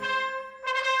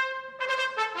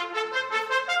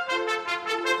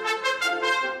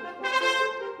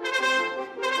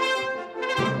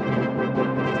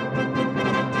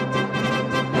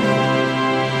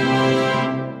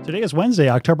Today is Wednesday,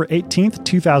 October 18th,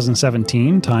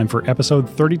 2017. Time for episode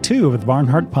 32 of the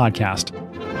Barnhart Podcast.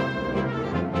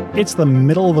 It's the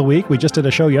middle of the week. We just did a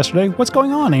show yesterday. What's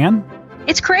going on, Anne?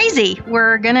 It's crazy.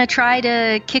 We're going to try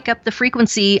to kick up the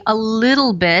frequency a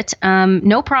little bit.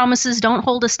 No promises. Don't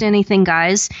hold us to anything,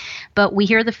 guys. But we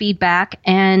hear the feedback,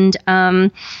 and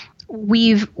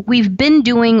we've been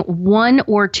doing 1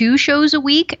 or 2 shows a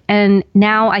week, and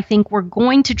now I think we're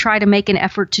going to try to make an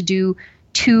effort to do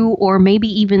 2 or maybe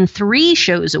even 3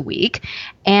 shows a week.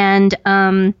 And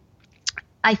I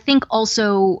think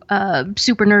also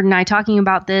Super Nerd and I talking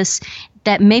about this,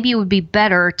 that maybe it would be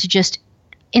better to just,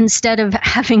 instead of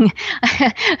having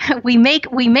we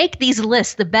make these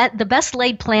lists, the best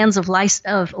laid plans of lice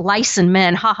and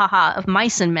men, of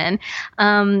mice and men.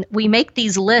 We make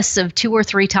these lists of 2 or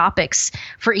 3 topics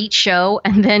for each show,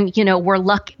 and then we're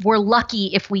lucky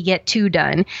if we get 2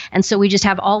 done. And so we just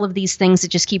have all of these things that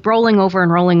just keep rolling over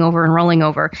and rolling over and rolling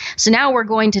over. So now we're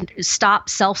going to stop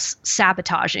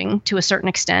self-sabotaging to a certain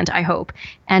extent, I hope,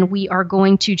 and we are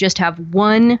going to just have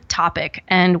one topic,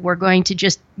 and we're going to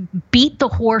just beat the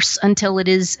horse until it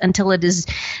is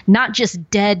not just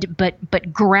dead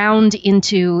but ground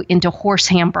into horse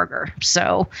hamburger.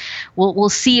 So we'll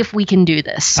see if we can do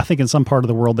this. I think in some part of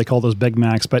the world they call those Big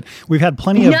Macs, but we've had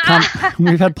plenty of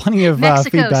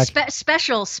Mexico, feedback.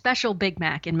 Special Big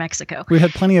Mac in Mexico. We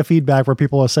had plenty of feedback where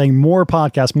people are saying more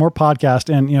podcast,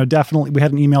 and definitely we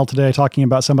had an email today talking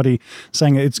about somebody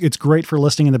saying it's great for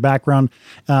listening in the background.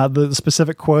 The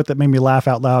specific quote that made me laugh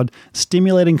out loud: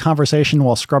 stimulating conversation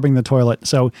while scrubbing the toilet.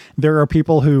 So there are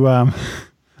people who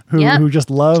just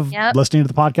love listening to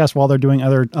the podcast while they're doing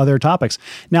other topics.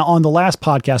 Now, on the last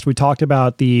podcast, we talked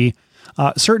about the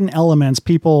certain elements,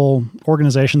 people,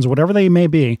 organizations, whatever they may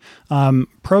be,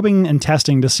 probing and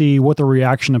testing to see what the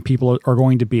reaction of people are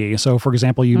going to be. So, for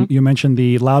example, you mentioned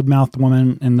the loudmouthed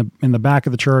woman in the back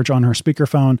of the church on her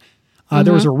speakerphone.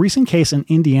 There was a recent case in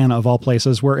Indiana, of all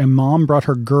places, where a mom brought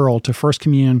her girl to First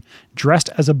Communion dressed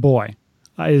as a boy.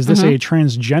 Is this a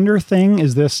transgender thing?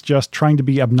 Is this just trying to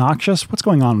be obnoxious? What's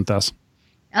going on with this?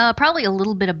 Probably a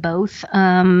little bit of both.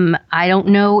 I don't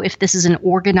know if this is an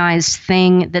organized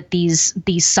thing that these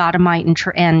sodomite and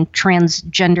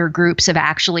transgender groups have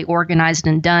actually organized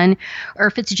and done, or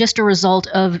if it's just a result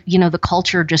of the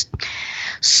culture just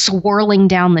swirling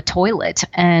down the toilet.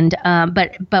 And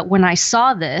but when I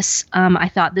saw this, I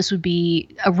thought this would be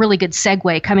a really good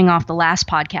segue coming off the last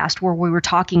podcast where we were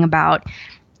talking about,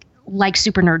 like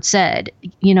Super Nerd said,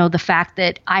 the fact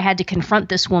that I had to confront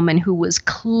this woman who was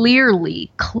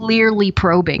clearly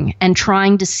probing and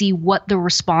trying to see what the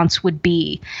response would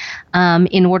be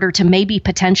in order to maybe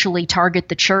potentially target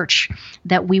the church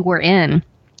that we were in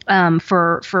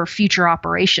for future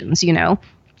operations,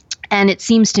 And it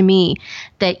seems to me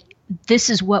that this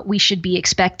is what we should be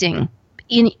expecting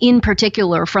in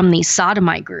particular from these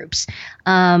sodomite groups.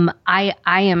 I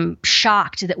am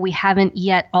shocked that we haven't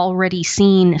yet already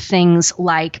seen things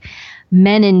like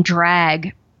men in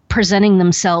drag presenting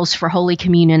themselves for Holy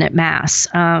Communion at Mass.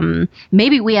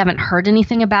 Maybe we haven't heard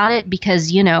anything about it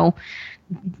because,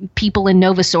 people in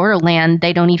Novus Ordo land,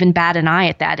 they don't even bat an eye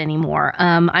at that anymore.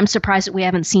 I'm surprised that we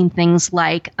haven't seen things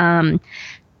like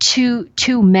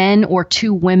two men or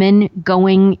 2 women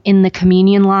going in the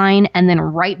communion line, and then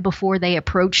right before they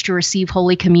approach to receive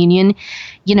Holy Communion,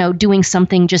 doing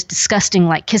something just disgusting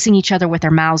like kissing each other with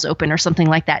their mouths open or something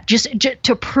like that. Just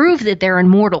to prove that they're in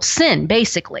mortal sin,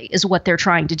 basically, is what they're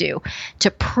trying to do.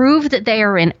 To prove that they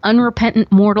are in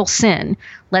unrepentant mortal sin,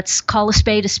 let's call a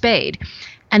spade,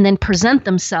 and then present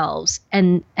themselves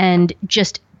and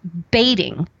just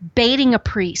baiting a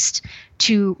priest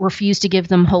to refuse to give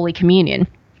them Holy Communion.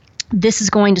 This is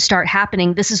going to start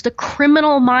happening. This is the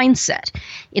criminal mindset.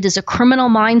 It is a criminal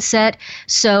mindset.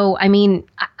 So, I mean,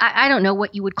 I don't know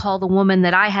what you would call the woman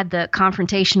that I had the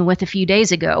confrontation with a few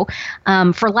days ago.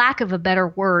 For lack of a better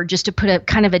word, just to put a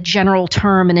kind of a general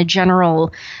term and a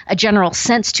general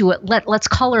sense to it, let's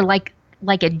call her like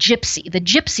a gypsy, the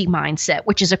gypsy mindset,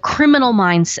 which is a criminal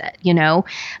mindset,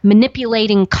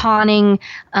 manipulating, conning,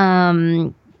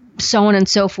 so on and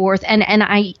so forth. And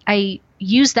I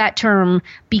use that term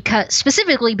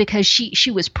specifically because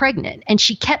she was pregnant, and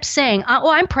she kept saying,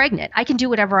 "Oh, I'm pregnant. I can do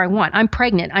whatever I want. I'm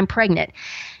pregnant.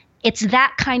 It's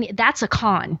that's a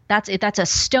con. That's a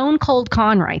stone cold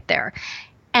con right there.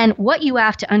 And what you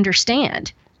have to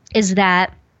understand is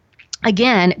that,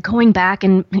 again, going back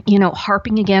and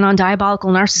harping again on diabolical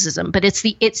narcissism, but it's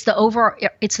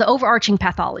the overarching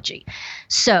pathology.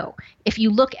 So if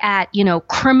you look at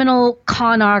criminal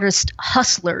con artist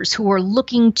hustlers who are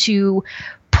looking to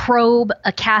probe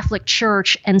a Catholic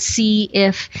church and see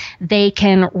if they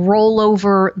can roll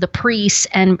over the priests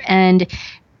and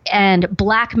and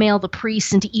blackmail the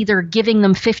priests into either giving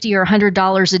them $50 or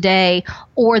 $100 a day,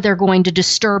 or they're going to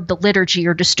disturb the liturgy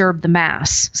or disturb the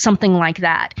mass, something like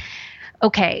that.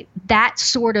 Okay, that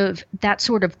sort of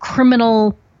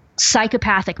criminal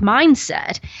psychopathic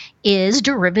mindset is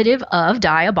derivative of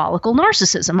diabolical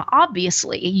narcissism.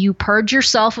 Obviously, you purge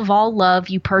yourself of all love,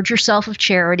 you purge yourself of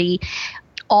charity.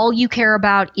 All you care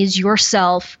about is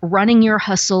yourself, running your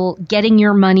hustle, getting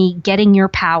your money, getting your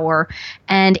power,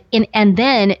 and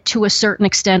then to a certain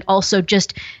extent also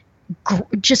just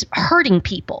hurting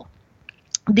people.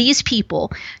 These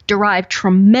people derive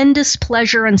tremendous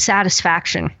pleasure and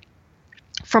satisfaction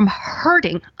from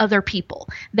hurting other people.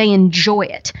 They enjoy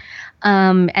it.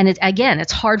 And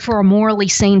it's hard for a morally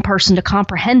sane person to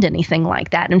comprehend anything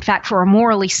like that. In fact, for a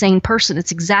morally sane person,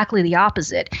 it's exactly the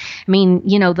opposite. I mean,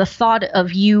 the thought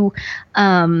of you,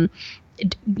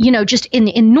 just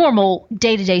in normal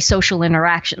day-to-day social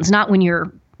interactions, not when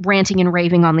you're ranting and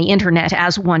raving on the internet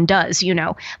as one does,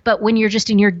 but when you're just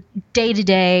in your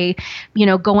day-to-day,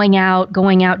 going out,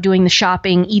 doing the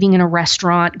shopping, eating in a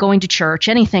restaurant, going to church,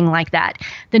 anything like that,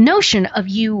 the notion of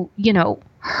you,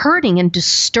 hurting and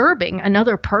disturbing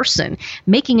another person,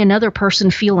 making another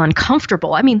person feel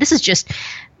uncomfortable. I mean, this is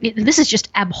just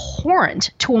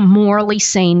abhorrent to a morally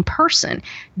sane person.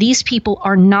 These people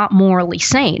are not morally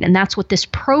sane, and that's what this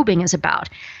probing is about.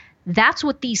 That's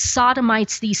what these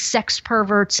sodomites, these sex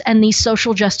perverts, and these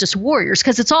social justice warriors,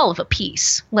 because it's all of a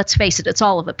piece. Let's face it, it's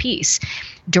all of a piece.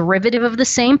 Derivative of the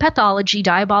same pathology,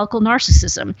 diabolical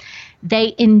narcissism.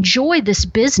 They enjoy this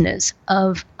business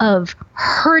of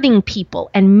hurting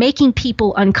people and making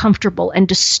people uncomfortable and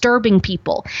disturbing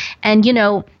people. And,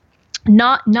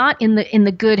 not in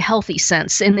the good, healthy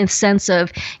sense, in the sense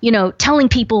of, telling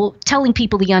people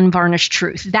the unvarnished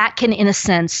truth. That can, in a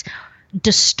sense,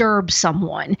 disturb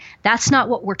someone. That's not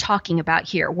what we're talking about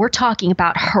here. We're talking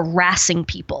about harassing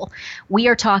people. We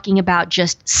are talking about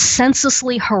just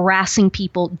senselessly harassing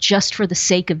people just for the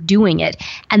sake of doing it.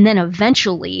 And then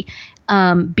eventually,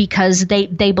 because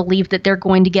they believe that they're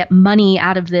going to get money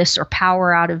out of this or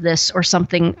power out of this or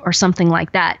something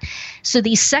like that. So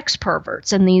these sex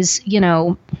perverts and these,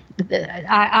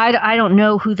 I don't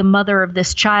know who the mother of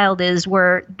this child is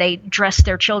where they dress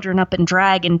their children up in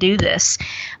drag and do this.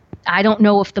 I don't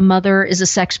know if the mother is a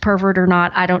sex pervert or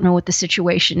not. I don't know what the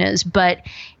situation is, but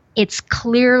it's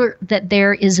clear that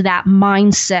there is that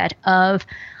mindset of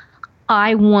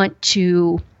I want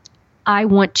to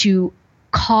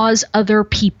cause other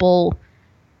people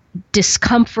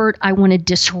discomfort. I want to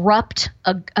disrupt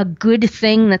a good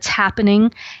thing that's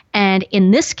happening. And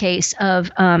in this case of,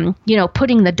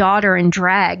 putting the daughter in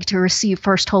drag to receive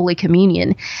First Holy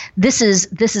Communion, this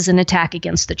is an attack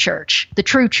against the church, the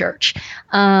true church.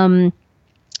 Now,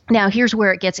 here's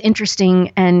where it gets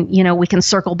interesting, and, we can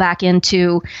circle back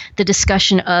into the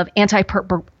discussion of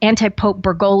anti-Pope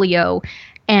Bergoglio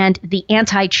and the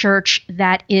anti-church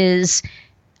that is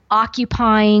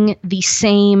occupying the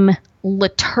same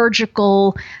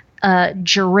liturgical,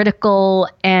 juridical,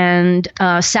 and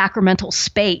sacramental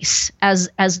space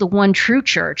as the one true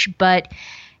church. But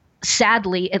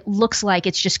sadly, it looks like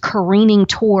it's just careening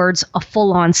towards a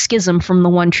full-on schism from the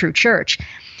one true church.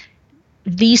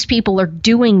 These people are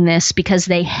doing this because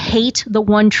they hate the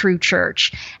one true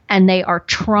church, and they are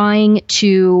trying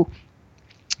to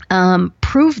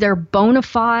prove their bona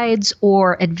fides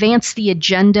or advance the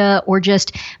agenda or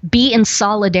just be in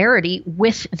solidarity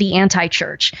with the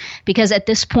anti-church. Because at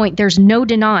this point, there's no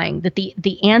denying that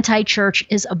the anti-church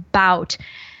is about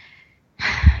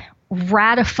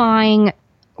ratifying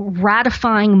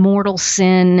mortal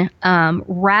sin,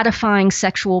 ratifying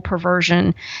sexual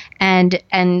perversion.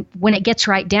 And when it gets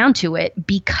right down to it,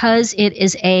 because it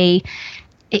is a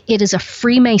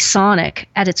Freemasonic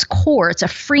at its core. It's a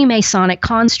Freemasonic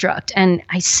construct. And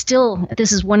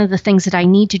this is one of the things that I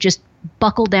need to just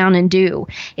buckle down and do,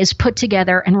 is put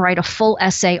together and write a full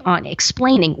essay on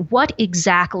explaining what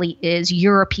exactly is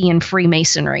European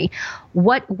Freemasonry.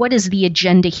 What is the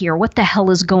agenda here? What the hell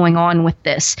is going on with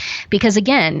this? Because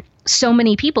again, so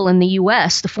many people in the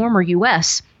U.S., the former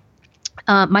U.S.,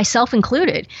 myself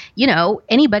included,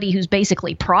 anybody who's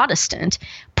basically Protestant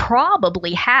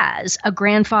probably has a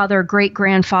grandfather,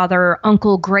 great-grandfather,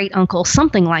 uncle, great-uncle,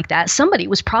 something like that. Somebody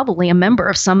was probably a member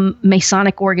of some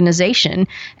Masonic organization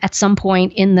at some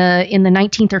point in the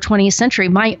 19th or 20th century.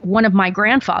 One of my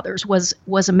grandfathers was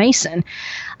a Mason.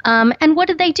 And what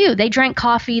did they do? They drank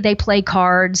coffee, they played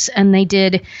cards, and they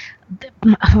did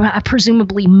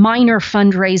presumably minor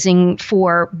fundraising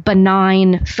for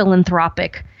benign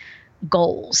philanthropic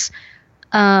goals.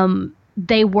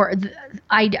 They were.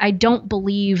 I don't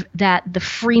believe that the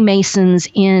Freemasons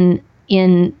in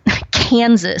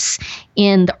Kansas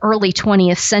in the early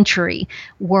 20th century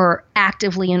were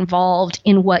actively involved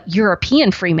in what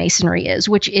European Freemasonry is,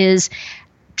 which is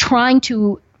trying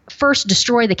to first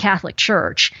destroy the Catholic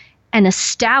Church and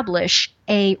establish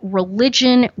a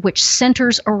religion which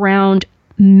centers around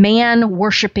man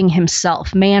worshiping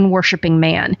himself, man worshiping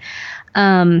man.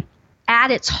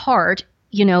 At its heart,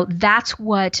 that's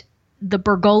what the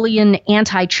Bergoglian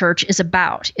anti-church is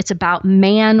about. It's about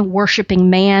man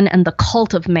worshiping man and the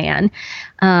cult of man.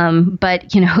 But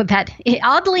that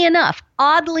oddly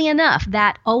enough,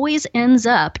 that always ends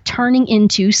up turning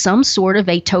into some sort of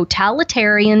a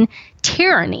totalitarian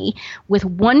tyranny with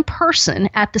one person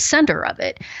at the center of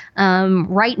it.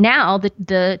 Right now,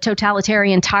 the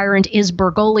totalitarian tyrant is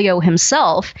Bergoglio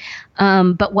himself.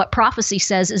 But what prophecy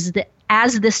says is that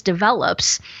as this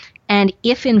develops, and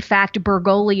if in fact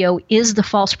Bergoglio is the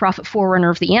false prophet forerunner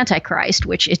of the Antichrist,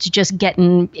 which it's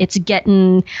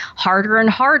getting harder and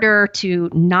harder to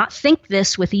not think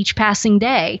this with each passing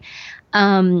day,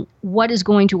 what is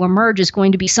going to emerge is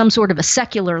going to be some sort of a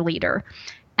secular leader.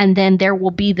 And then there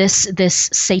will be this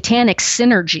satanic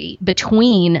synergy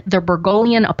between the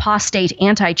Bergoglian apostate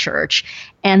anti-church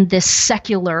and this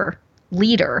secular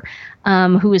leader,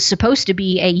 who is supposed to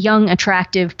be a young,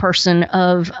 attractive person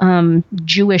of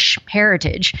Jewish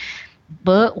heritage.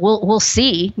 But we'll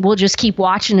see. We'll just keep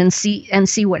watching and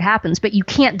see what happens. But you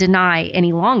can't deny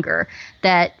any longer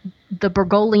that the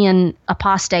Bergoglian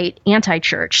apostate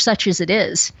anti-church, such as it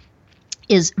is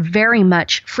very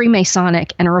much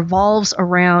Freemasonic and revolves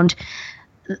around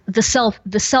the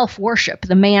self worship,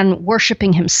 the man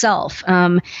worshiping himself.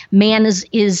 Man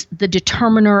is the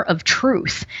determiner of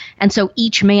truth, and so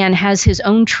each man has his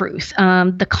own truth.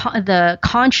 The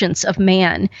conscience of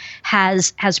man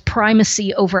has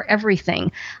primacy over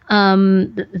everything.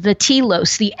 The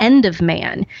telos, the end of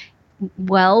man.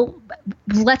 Well,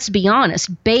 let's be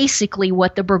honest. Basically,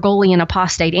 what the Bergoglian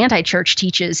apostate anti-church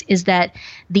teaches is that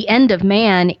the end of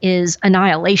man is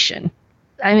annihilation.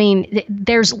 I mean,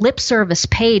 there's lip service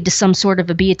paid to some sort of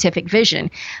a beatific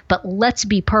vision, but let's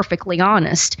be perfectly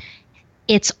honest.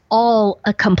 It's all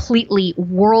a completely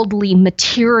worldly,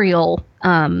 material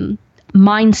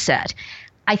mindset.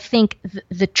 I think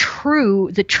the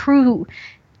true,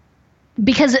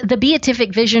 because the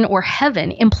beatific vision or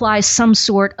heaven implies some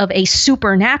sort of a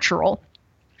supernatural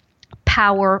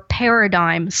power,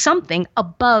 paradigm, something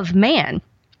above man.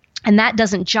 And that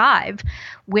doesn't jive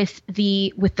with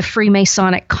the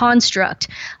Freemasonic construct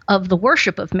of the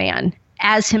worship of man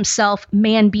as himself,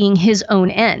 man being his own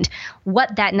end.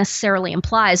 What that necessarily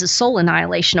implies is soul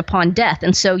annihilation upon death.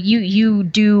 And so you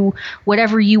do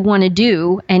whatever you want to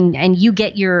do, and you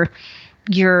get your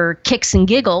kicks and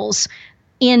giggles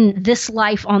in this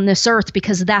life on this earth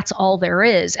because that's all there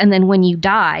is. And then when you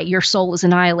die, your soul is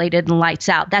annihilated and lights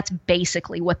out. That's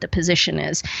basically what the position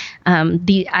is.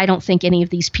 I don't think any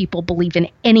of these people believe in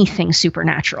anything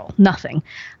supernatural, nothing.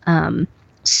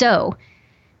 So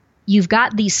you've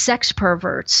got these sex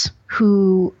perverts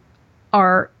who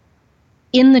are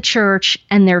in the church,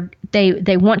 and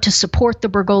they want to support the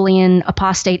Bergoglian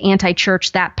apostate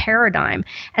anti-church, that paradigm.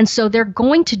 And so they're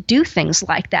going to do things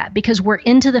like that because we're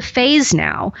into the phase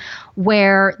now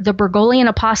where the Bergoglian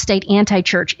apostate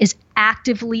anti-church is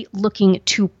actively looking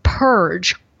to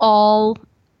purge all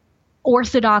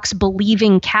Orthodox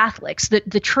believing Catholics,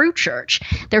 the true church.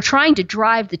 They're trying to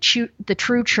drive the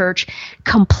true church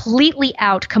completely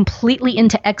out, completely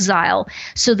into exile,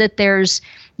 so that there's,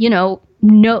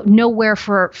 nowhere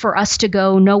for us to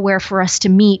go, nowhere for us to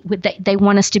meet. They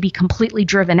want us to be completely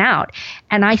driven out.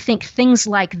 And I think things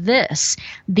like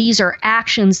these are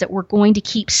actions that we're going to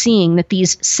keep seeing, that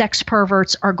these sex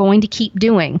perverts are going to keep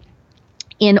doing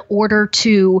in order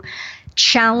to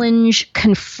challenge,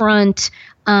 confront,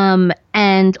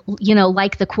 and,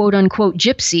 like the quote unquote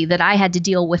gypsy that I had to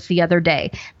deal with the other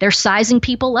day. They're sizing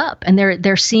people up, and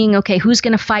they're seeing, okay, who's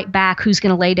going to fight back? Who's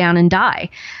going to lay down and die?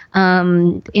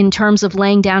 In terms of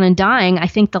laying down and dying, I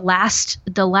think the most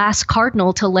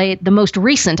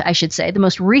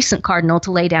recent cardinal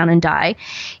to lay down and die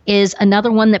is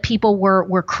another one that people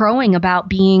were crowing about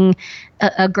being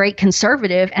a great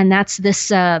conservative, and that's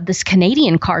this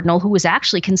Canadian cardinal who was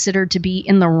actually considered to be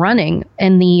in the running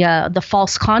in the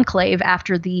false conclave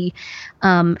after the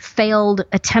failed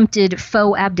attempted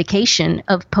faux abdication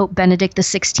of Pope Benedict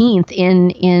XVI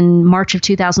in March of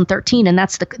 2013, and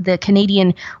that's the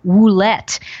Canadian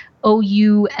Ouellette,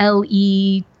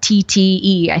 Oulettete,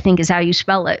 I think is how you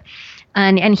spell it.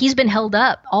 And he's been held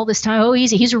up all this time. Oh,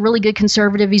 he's a really good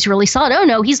conservative. He's really solid. Oh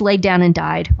no, he's laid down and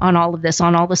died on all of this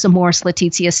Amoris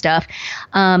Laetitia stuff.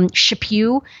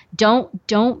 Chaput,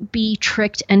 don't be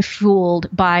tricked and fooled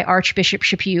by Archbishop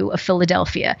Chaput of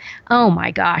Philadelphia. Oh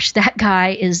my gosh, that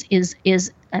guy is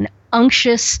an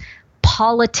unctuous,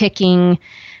 politicking.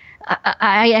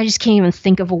 I just can't even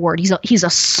think of a word. He's a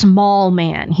small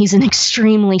man. He's an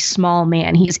extremely small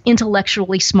man. He's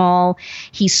intellectually small.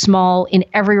 He's small in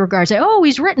every regard. Say, oh,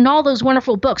 he's written all those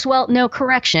wonderful books. Well, no,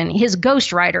 correction. His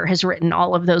ghostwriter has written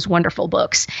all of those wonderful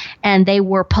books, and they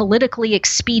were politically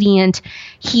expedient,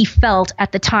 he felt,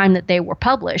 at the time that they were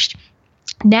published.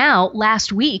 Now,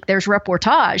 last week, there's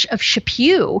reportage of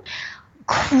Chaput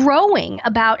crowing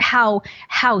about how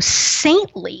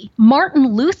saintly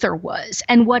Martin Luther was,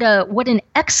 and what an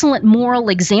excellent moral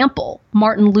example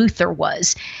Martin Luther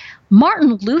was.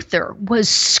 Martin Luther was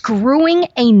screwing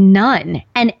a nun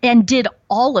and did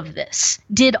all of this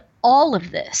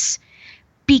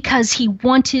because he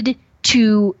wanted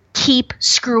to keep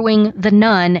screwing the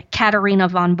nun Katharina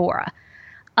von Bora.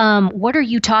 What are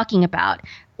you talking about?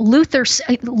 Luther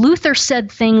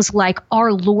said things like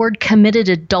our Lord committed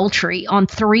adultery on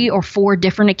 3 or 4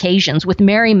 different occasions with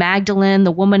Mary Magdalene,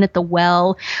 the woman at the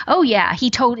well. Oh yeah,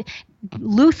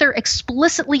 Luther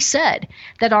explicitly said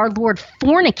that our Lord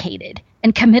fornicated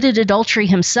and committed adultery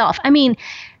himself. I mean,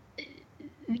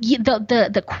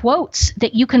 the quotes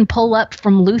that you can pull up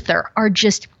from Luther are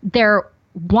just, they're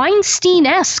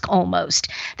Weinstein-esque almost.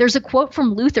 There's a quote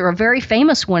from Luther, a very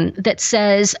famous one, that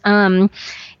says,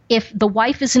 if the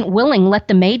wife isn't willing, let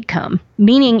the maid come.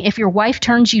 Meaning, if your wife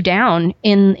turns you down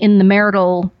in the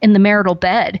marital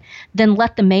bed, then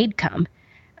let the maid come.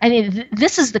 I mean,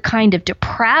 this is the kind of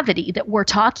depravity that we're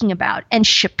talking about. And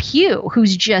Chaput,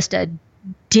 who's just a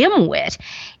dimwit,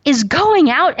 is going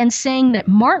out and saying that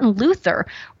Martin Luther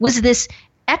was this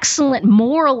excellent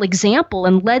moral example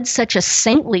and led such a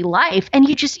saintly life. And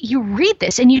you read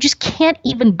this and you just can't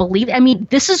even believe it. I mean,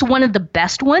 this is one of the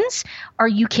best ones. Are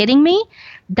you kidding me?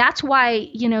 That's why,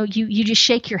 you just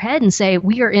shake your head and say,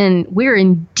 we're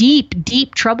in deep,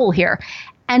 deep trouble here.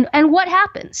 And what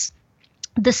happens?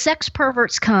 The sex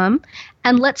perverts come,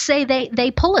 and let's say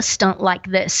they pull a stunt like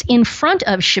this in front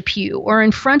of Chaput or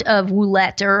in front of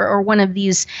Ouellette or one of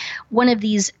these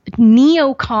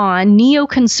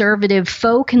neoconservative,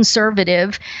 faux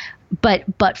conservative,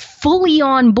 but fully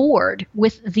on board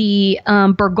with the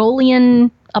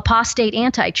Bergoglian apostate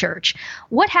anti-church.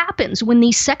 What happens when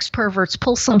these sex perverts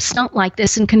pull some stunt like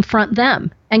this and confront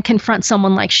them and confront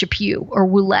someone like Chaput or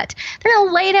Ouellette? They're going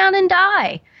to lay down and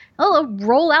die. Oh,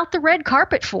 roll out the red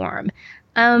carpet for him.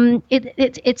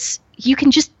 It's you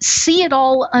can just see it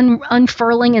all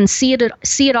unfurling and see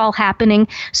it all happening.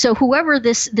 So whoever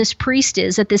this priest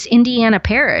is at this Indiana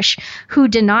parish who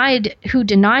denied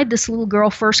this little girl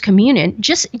First Communion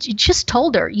just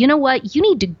told her, you know what, you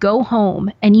need to go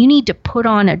home and you need to put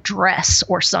on a dress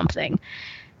or something.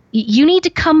 You need to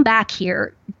come back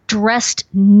here dressed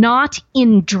not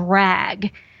in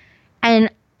drag,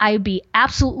 and I'd be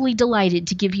absolutely delighted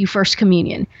to give you First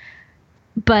Communion.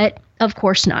 But of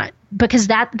course not, because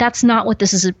that's not what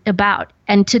this is about.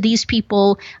 And to these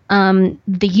people,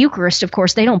 the Eucharist, of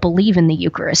course, they don't believe in the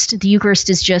Eucharist. The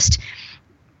Eucharist is just,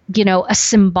 a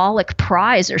symbolic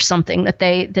prize or something that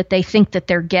they think that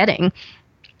they're getting.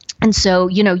 And so,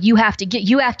 you have to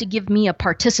give me a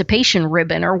participation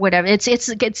ribbon or whatever. It's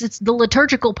the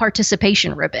liturgical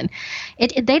participation ribbon.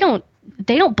 They don't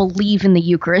believe in the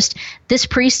Eucharist. This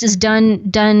priest has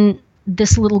done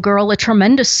this little girl a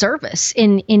tremendous service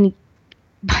in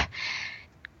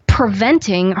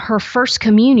preventing her First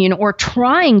Communion, or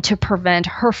trying to prevent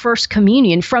her First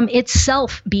Communion from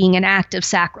itself being an act of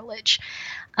sacrilege.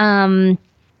 And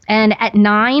at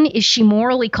 9, is she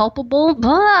morally culpable?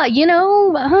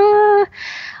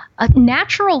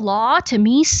 Natural law to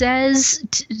me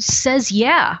says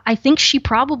yeah. I think she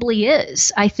probably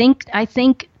is. I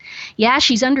think yeah,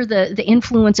 she's under the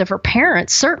influence of her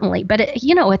parents, certainly. But,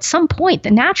 at some point,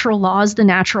 the natural law is the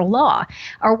natural law.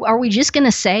 Are we just going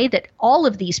to say that all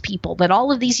of these people, that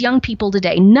all of these young people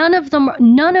today, none of them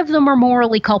are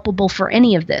morally culpable for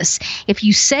any of this? If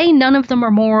you say none of them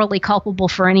are morally culpable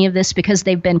for any of this because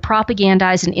they've been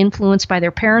propagandized and influenced by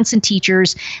their parents and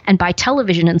teachers and by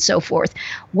television and so forth,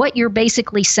 what you're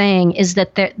basically saying is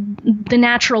that the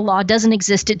natural law doesn't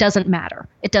exist. It doesn't matter.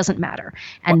 It doesn't matter.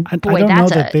 And I don't know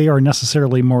that they are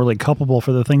necessarily morally culpable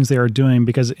for the things they are doing,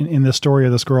 because in this story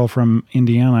of this girl from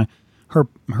Indiana,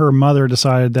 her mother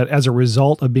decided that as a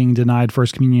result of being denied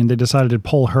First Communion, they decided to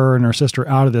pull her and her sister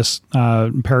out of this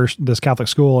parish, this Catholic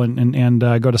school, and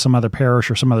go to some other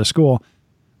parish or some other school.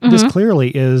 Mm-hmm. This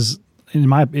clearly is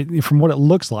from what it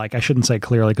looks like, I shouldn't say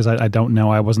clearly because I don't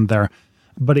know, I wasn't there,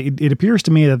 but it appears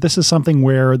to me that this is something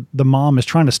where the mom is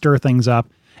trying to stir things up.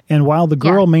 And while the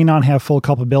girl may not have full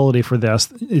culpability for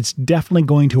this, it's definitely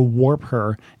going to warp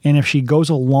her. And if she goes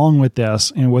along with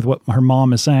this and with what her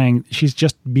mom is saying, she's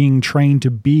just being trained to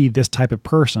be this type of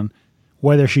person.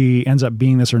 Whether she ends up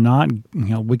being this or not,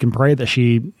 we can pray that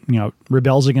she,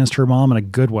 rebels against her mom in a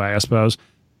good way, I suppose.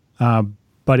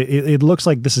 But it looks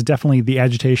like this is definitely the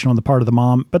agitation on the part of the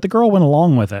mom, but the girl went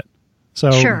along with it.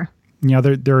 So, sure.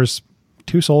 There's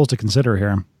two souls to consider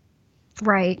here.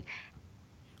 Right.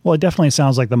 Well, it definitely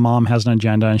sounds like the mom has an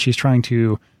agenda and she's trying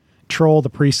to troll the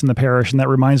priests in the parish. And that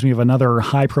reminds me of another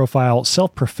high profile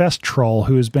self-professed troll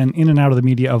who has been in and out of the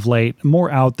media of late,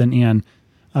 more out than in.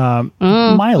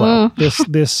 Milo,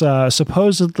 this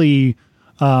supposedly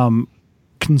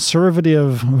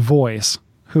conservative voice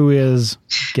who is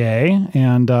gay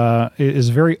and is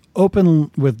very open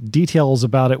with details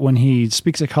about it when he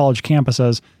speaks at college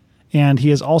campuses. And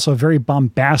he is also very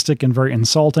bombastic and very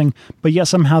insulting, but yet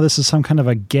somehow this is some kind of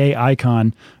a gay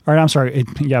icon. Or I'm sorry,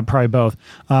 probably both,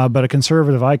 but a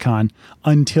conservative icon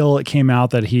until it came out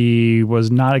that he was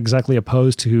not exactly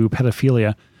opposed to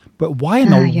pedophilia. But why in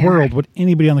the world would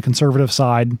anybody on the conservative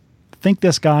side think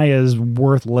this guy is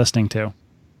worth listening to?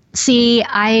 See,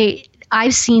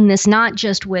 I've seen this not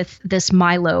just with this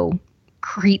Milo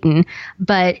cretin,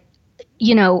 but,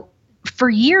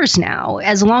 for years now,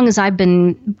 as long as I've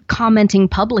been commenting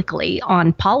publicly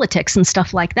on politics and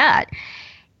stuff like that,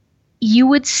 you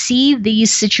would see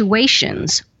these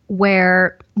situations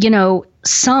where,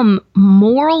 some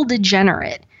moral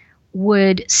degenerate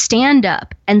would stand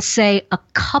up and say a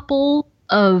couple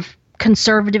of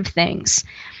conservative things.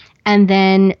 And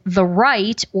then the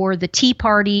right or the Tea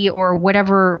Party or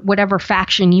whatever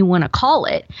faction you want to call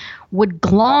it would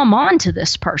glom onto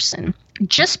this person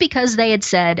just because they had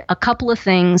said a couple of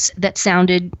things that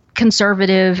sounded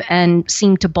conservative and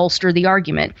seemed to bolster the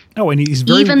argument. Oh, and he's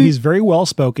very well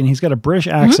spoken. He's got a British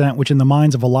accent, which in the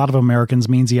minds of a lot of Americans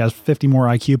means he has 50 more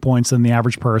IQ points than the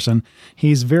average person.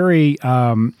 He's very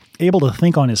able to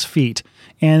think on his feet.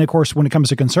 And of course, when it comes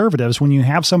to conservatives, when you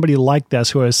have somebody like this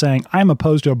who is saying, I'm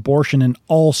opposed to abortion in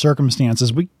all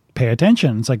circumstances, we pay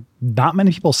attention. It's like not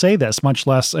many people say this, much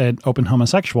less an open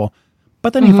homosexual.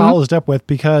 But then he follows it up with,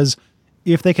 because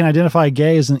if they can identify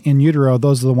gay as in utero,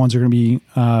 those are the ones who are going to be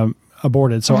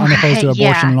aborted. So I'm opposed to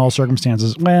abortion in all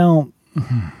circumstances. Well,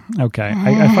 okay.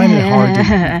 I find it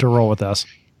hard to roll with this.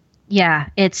 Yeah,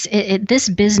 it's this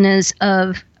business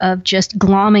of just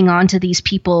glomming onto these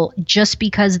people just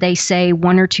because they say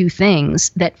one or two things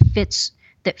that fits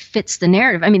the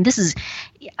narrative. I mean,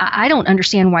 I don't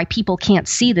understand why people can't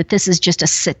see that this is just a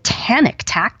satanic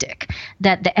tactic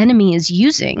that the enemy is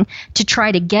using to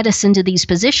try to get us into these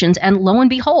positions. And lo and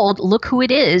behold, look who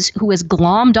it is who has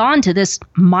glommed onto this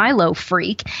Milo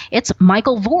freak. It's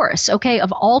Michael Voris. Okay,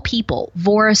 of all people,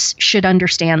 Voris should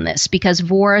understand this, because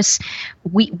Voris,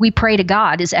 we pray to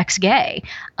God, is ex-gay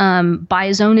by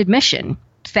his own admission.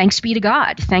 Thanks be to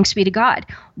God. Thanks be to God.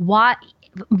 Why?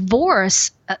 Voris,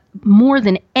 more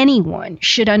than anyone,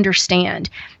 should understand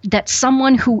that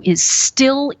someone who is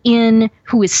still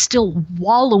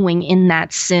wallowing in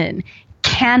that sin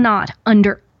cannot,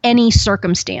 under any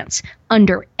circumstance,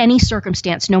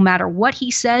 no matter what he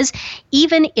says,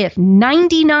 even if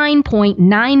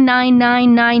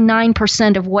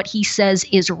 99.99999% of what he says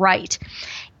is right,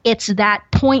 it's that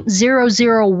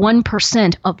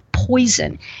 0.001% of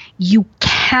poison. You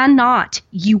cannot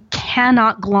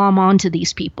glom onto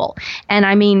these people. And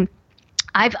I mean,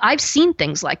 I've seen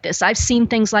things like this. I've seen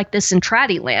things like this in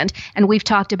Traddy Land, and we've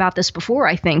talked about this before,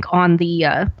 I think, on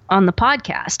the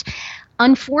podcast.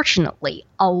 Unfortunately,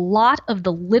 a lot of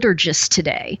the liturgists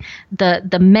today,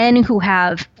 the men who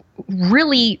have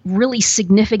really, really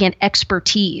significant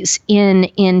expertise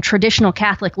in traditional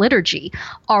Catholic liturgy,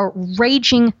 are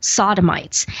raging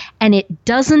sodomites. And it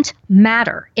doesn't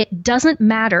matter. It doesn't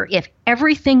matter if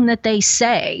everything that they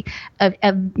say,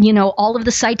 all of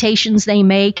the citations they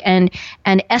make and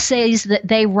essays that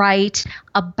they write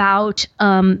about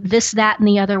this, that, and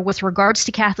the other with regards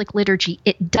to Catholic liturgy,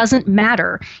 it doesn't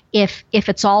matter if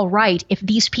it's all right, if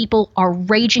these people are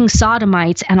raging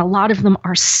sodomites, and a lot of them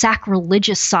are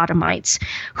sacrilegious sodomites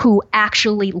who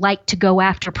actually like to go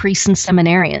after priests and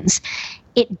seminarians.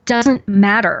 It doesn't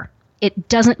matter. It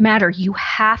doesn't matter. You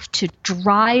have to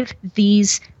drive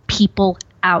these people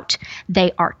out.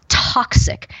 They are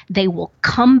toxic. They will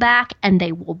come back and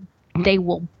they will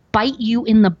bite you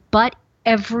in the butt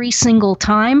every single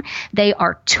time. They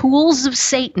are tools of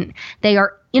Satan. They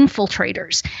are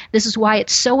infiltrators. This is why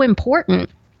it's so important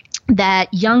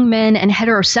that young men and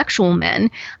heterosexual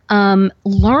men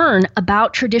learn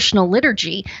about traditional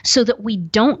liturgy so that we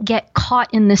don't get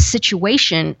caught in this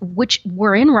situation, which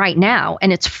we're in right now,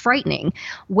 and it's frightening,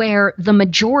 where the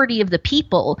majority of the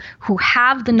people who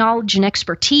have the knowledge and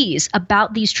expertise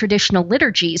about these traditional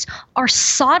liturgies are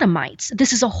sodomites.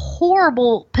 This is a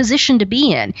horrible position to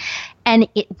be in, and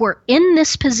we're in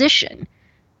this position.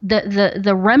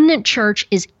 The remnant church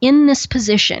is in this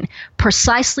position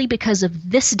precisely because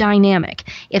of this dynamic.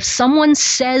 If someone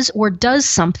says or does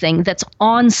something that's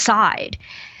on side,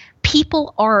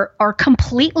 people are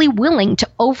completely willing to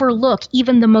overlook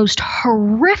even the most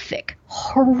horrific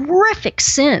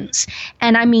sins.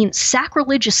 And I mean,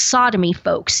 sacrilegious sodomy,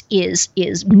 folks, is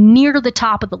near the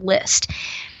top of the list.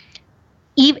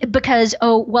 Because,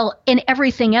 in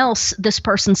everything else, this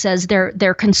person says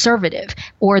they're conservative,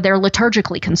 or they're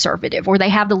liturgically conservative, or they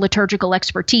have the liturgical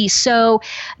expertise. So,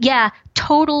 yeah,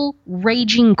 total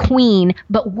raging queen,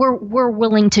 but we're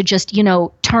willing to just,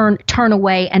 turn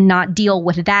away and not deal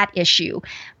with that issue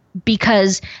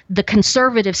because the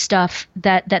conservative stuff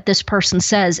that this person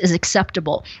says is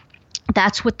acceptable.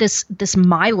 That's what this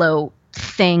Milo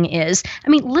thing is. I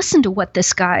mean, listen to what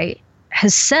this guy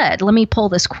has said. Let me pull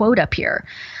this quote up here.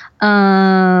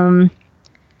 So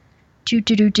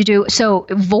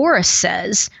Voris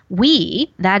says, "We,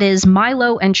 that is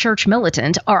Milo and Church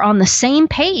Militant, are on the same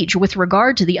page with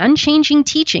regard to the unchanging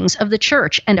teachings of the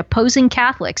Church and opposing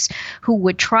Catholics who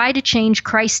would try to change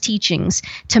Christ's teachings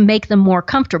to make them more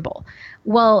comfortable."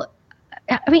 Well,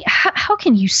 I mean, how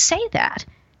can you say that?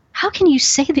 How can you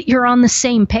say that you're on the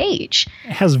same page?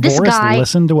 Has Voris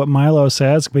listened to what Milo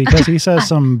says? Because he says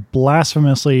some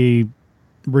blasphemously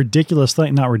outrageous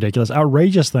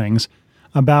things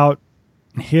about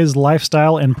his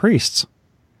lifestyle and priests.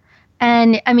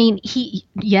 And I mean,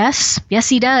 yes,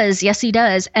 he does. Yes, he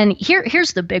does. And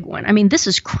here's the big one. I mean, this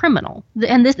is criminal.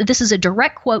 And this is a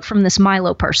direct quote from this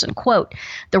Milo person. Quote,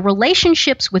 "The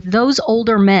relationships with those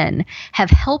older men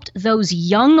have helped those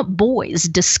young boys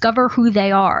discover who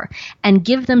they are and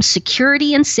give them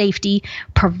security and safety,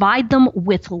 provide them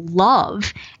with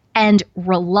love and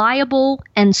reliable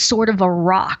and sort of a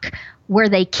rock where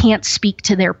they can't speak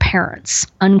to their parents,"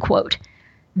 unquote.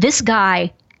 This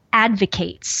guy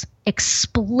advocates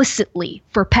explicitly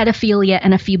for pedophilia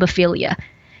and ephebophilia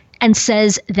and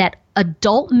says that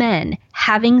adult men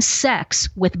having sex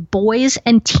with boys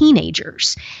and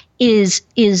teenagers is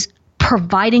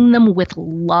providing them with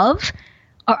love.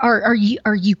 Are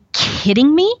you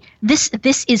kidding me? This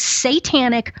is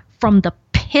satanic from the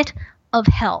pit of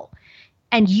hell.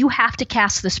 And you have to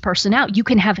cast this person out. You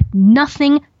can have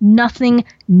nothing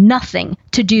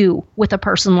to do with a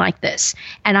person like this.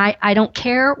 And I don't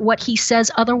care what he says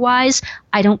otherwise.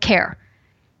 I don't care.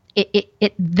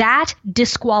 That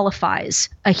disqualifies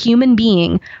a human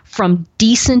being from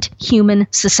decent human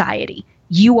society.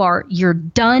 You're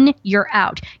done. You're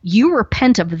out. You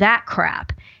repent of that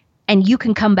crap, and you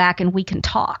can come back and we can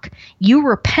talk. You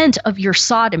repent of your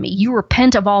sodomy. You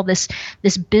repent of all this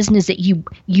business that you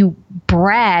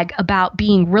brag about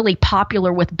being really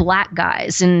popular with black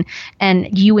guys and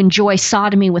you enjoy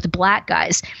sodomy with black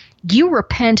guys. You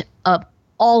repent of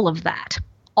all of that,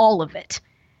 all of it,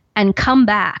 and come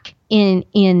back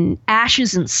in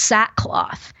ashes and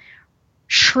sackcloth,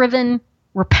 shriven,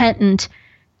 repentant.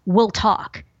 We'll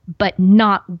talk. But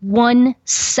not 1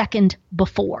 second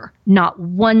before. Not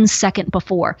 1 second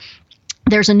before.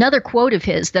 There's another quote of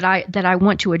his that I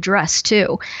want to address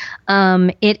too.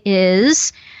 It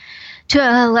is.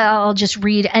 I'll just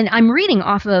read, and I'm reading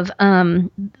off of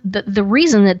the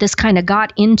reason that this kind of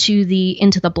got into the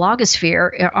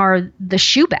blogosphere are the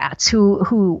Shubats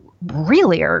who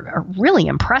really are really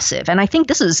impressive, and I think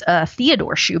this is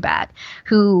Theodore Shubat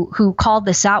who called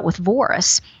this out with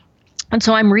Voris. And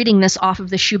so I'm reading this off of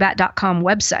the Shubat.com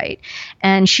website.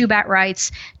 And Shubat writes,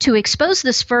 "To expose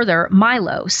this further,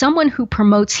 Milo, someone who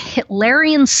promotes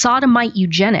Hitlerian sodomite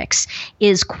eugenics,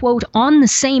 is, quote, on the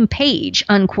same page,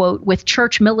 unquote, with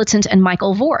Church Militant and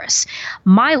Michael Voris.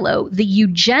 Milo, the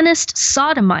eugenist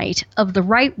sodomite of the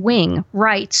right wing,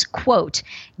 writes, quote,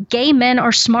 gay men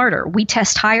are smarter. We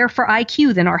test higher for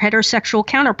IQ than our heterosexual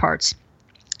counterparts.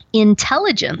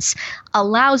 Intelligence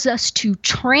allows us to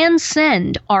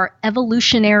transcend our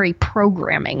evolutionary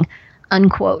programming,"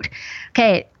 unquote.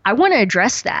 Okay, I want to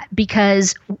address that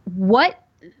because what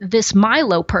this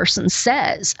Milo person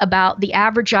says about the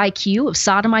average IQ of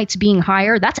sodomites being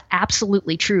higher, that's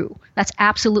absolutely true. That's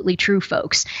absolutely true,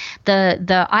 folks.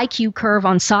 The IQ curve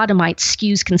on sodomites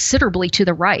skews considerably to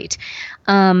the right.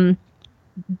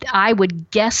 I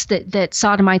would guess that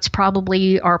sodomites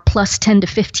probably are plus 10 to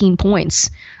 15 points.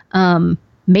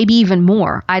 Maybe even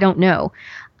more. I don't know.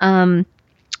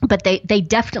 But they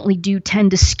definitely do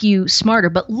tend to skew smarter.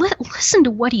 But listen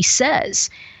to what he says.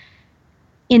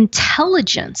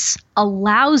 Intelligence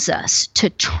allows us to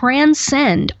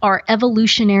transcend our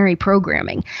evolutionary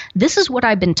programming. This is what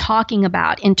I've been talking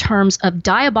about in terms of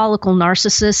diabolical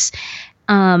narcissists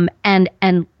and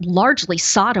largely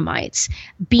sodomites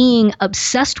being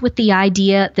obsessed with the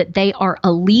idea that they are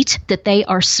elite, that they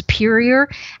are superior.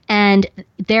 And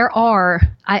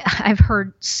I've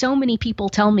heard so many people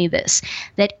tell me this,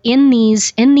 that in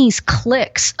these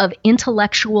cliques of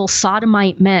intellectual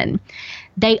sodomite men,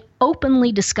 they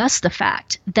openly discuss the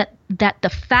fact that the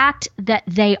fact that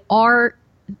they are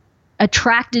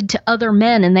attracted to other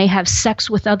men and they have sex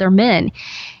with other men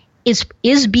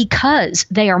is because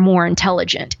they are more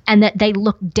intelligent, and that they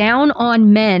look down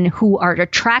on men who are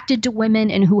attracted to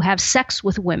women and who have sex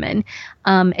with women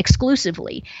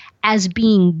exclusively as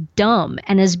being dumb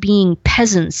and as being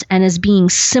peasants and as being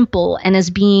simple and as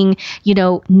being,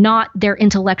 not their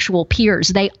intellectual peers.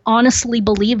 They honestly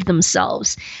believe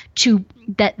themselves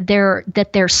that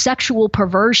their sexual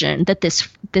perversion, that this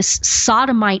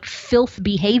sodomite filth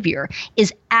behavior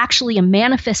is actually a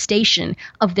manifestation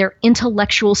of their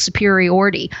intellectual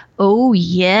superiority. Oh,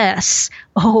 yes.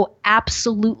 Oh,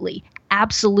 absolutely.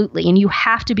 Absolutely. And you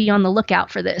have to be on the lookout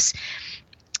for this.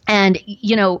 And,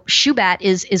 Schubat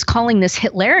is calling this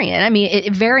Hitlerian. I mean,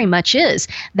 it very much is.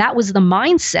 That was the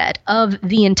mindset of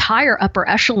the entire upper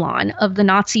echelon of the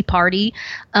Nazi Party.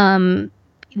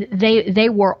 They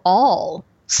were all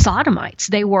sodomites.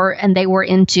 They were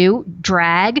into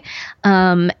drag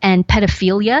and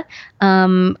pedophilia.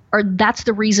 Or that's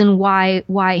the reason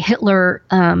why Hitler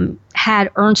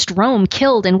had Ernst Röhm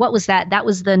killed. And what was that? That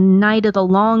was the Night of the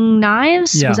Long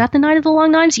Knives. Yeah. Was that the Night of the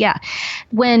Long Knives? Yeah.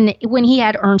 When he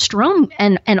had Ernst Röhm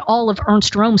and all of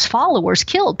Ernst Röhm's followers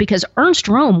killed, because Ernst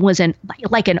Röhm was an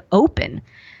open,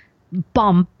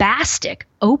 bombastic,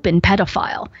 open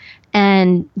pedophile.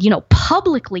 And,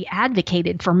 publicly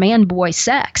advocated for man-boy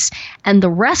sex. And the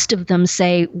rest of them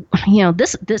say,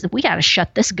 this we got to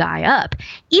shut this guy up,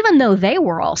 even though they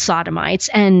were all sodomites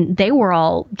and they were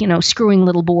all, screwing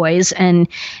little boys and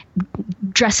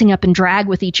dressing up in drag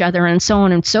with each other and so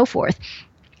on and so forth.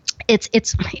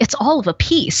 It's all of a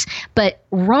piece. But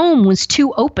Röhm was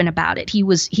too open about it. He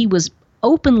was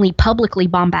openly, publicly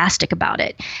bombastic about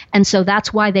it. And so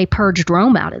that's why they purged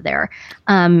Röhm out of there.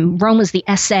 Röhm was the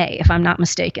SA, if I'm not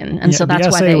mistaken. And so that's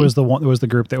why the SA was the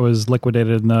group that was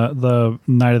liquidated in the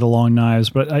Night of the Long Knives.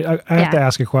 But I have to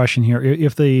ask a question here.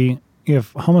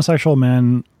 If homosexual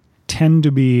men tend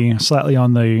to be slightly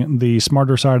on the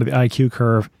smarter side of the IQ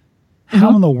curve,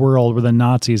 how in the world were the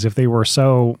Nazis, if they were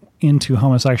so into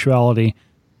homosexuality,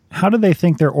 how did they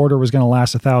think their order was going to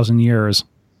last 1,000 years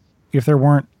if there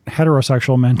weren't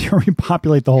heterosexual men to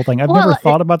repopulate the whole thing? I've never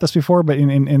thought about this before, but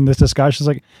in this discussion, it's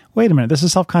like, wait a minute, this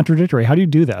is self-contradictory. How do you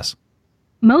do this?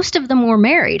 Most of them were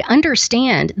married.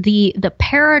 Understand the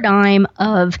paradigm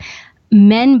of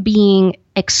men being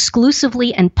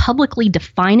exclusively and publicly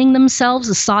defining themselves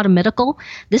as sodomitical.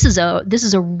 This is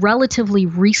a relatively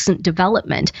recent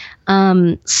development.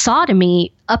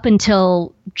 Sodomy, up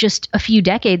until just a few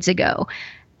decades ago,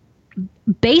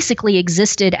 basically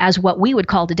existed as what we would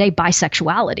call today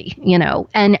bisexuality,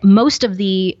 and most of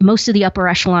the upper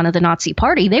echelon of the Nazi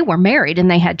Party, they were married and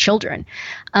they had children.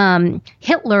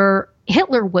 Hitler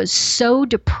was so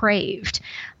depraved.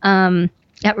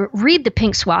 Read the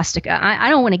pink swastika.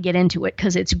 I don't want to get into it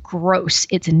because it's gross.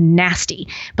 It's nasty.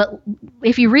 But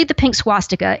if you read the pink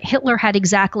swastika, Hitler had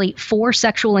exactly 4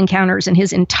 sexual encounters in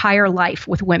his entire life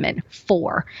with women.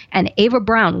 4. And Eva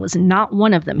Braun was not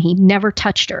one of them. He never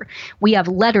touched her. We have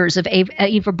letters of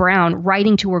Eva Braun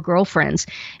writing to her girlfriends,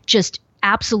 just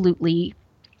absolutely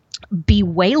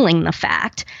bewailing the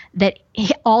fact that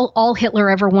all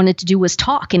Hitler ever wanted to do was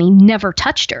talk, and he never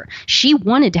touched her. She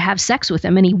wanted to have sex with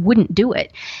him, and he wouldn't do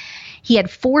it. He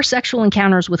had 4 sexual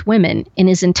encounters with women in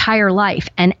his entire life,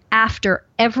 and after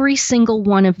every single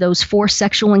one of those 4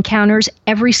 sexual encounters,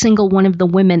 every single one of the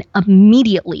women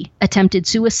immediately attempted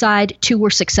suicide. 2 were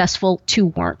successful, 2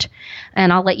 weren't.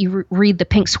 And I'll let you read the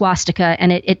pink swastika,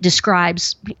 and it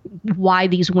describes why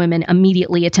these women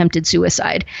immediately attempted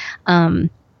suicide.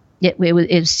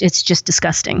 It's just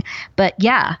disgusting. But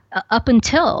yeah, up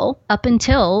until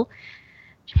the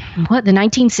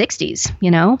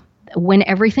 1960s, when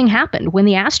everything happened, when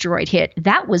the asteroid hit,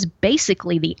 that was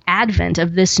basically the advent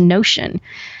of this notion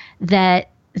that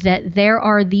there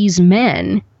are these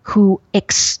men who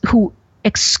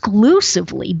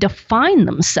exclusively define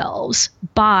themselves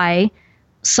by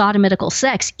sodomitical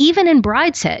sex. Even in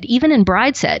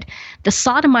Brideshead, the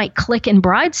sodomite clique in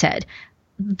Brideshead,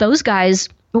 those guys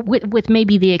with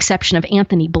maybe the exception of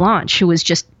Anthony Blanche, who was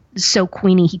just so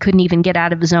queenie he couldn't even get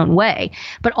out of his own way.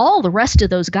 But all the rest of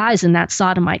those guys in that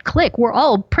sodomite clique were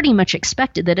all pretty much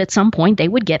expected that at some point they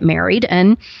would get married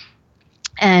and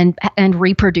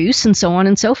reproduce and so on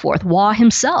and so forth. Waugh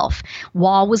himself.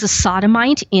 Waugh was a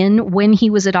sodomite when he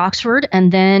was at Oxford,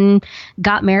 and then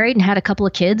got married and had a couple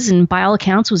of kids, and by all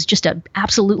accounts was just an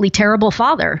absolutely terrible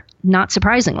father, not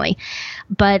surprisingly.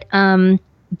 But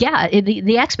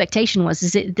the expectation was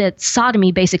that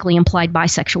sodomy basically implied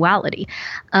bisexuality.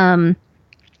 And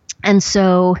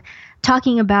so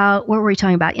talking about, what were we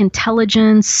talking about?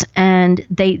 Intelligence, and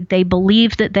they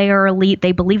believe that they are elite.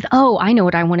 They believe, I know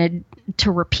what I wanted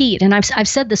to repeat. And I've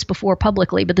said this before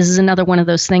publicly, but this is another one of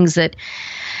those things that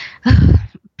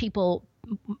people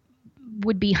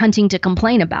would be hunting to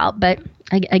complain about. But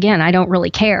again, I don't really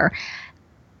care.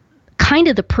 Kind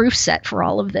of the proof set for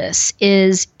all of this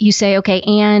is you say, okay,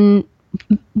 and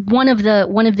one of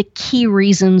the key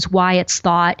reasons why it's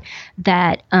thought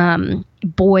that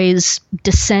boys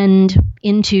descend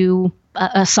into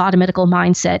a sodomitical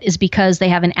mindset is because they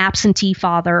have an absentee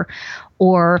father,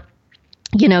 or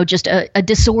just a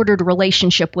disordered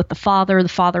relationship with the father. The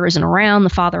father isn't around, the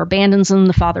father abandons them,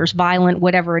 the father's violent,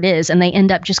 whatever it is, and they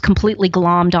end up just completely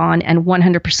glommed on and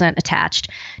 100% attached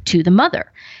to the mother.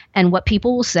 And what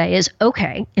people will say is,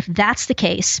 okay, if that's the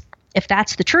case, if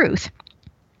that's the truth,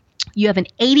 you have an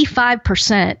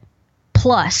 85%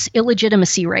 plus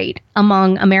illegitimacy rate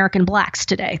among American blacks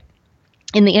today.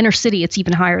 In the inner city, it's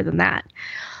even higher than that.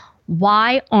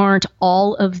 Why aren't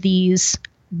all of these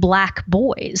black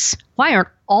boys, why aren't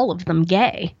all of them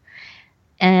gay?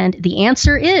 And the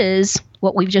answer is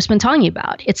what we've just been talking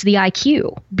about. It's the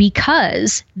IQ,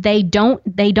 because they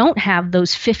don't have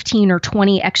those 15 or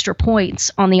 20 extra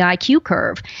points on the IQ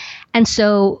curve. And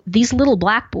so these little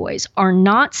black boys are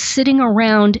not sitting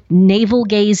around navel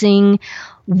gazing,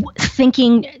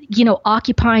 thinking,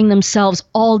 occupying themselves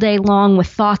all day long with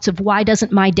thoughts of, why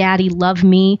doesn't my daddy love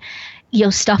me?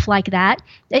 Stuff like that.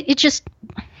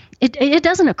 It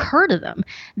doesn't occur to them.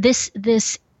 This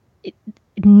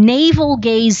navel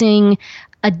gazing,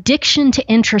 addiction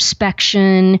to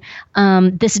introspection,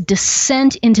 this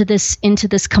descent into this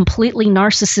completely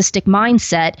narcissistic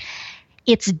mindset.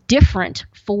 It's different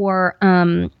for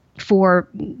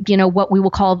what we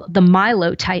will call the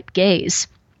Milo type gaze.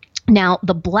 Now,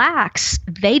 the blacks,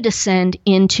 they descend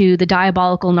into the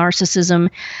diabolical narcissism.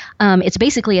 It's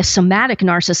basically a somatic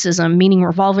narcissism, meaning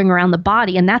revolving around the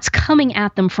body, and that's coming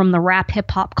at them from the rap hip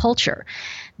hop culture.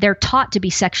 They're taught to be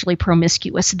sexually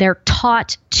promiscuous. They're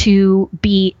taught to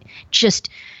be just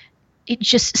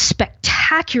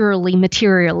spectacularly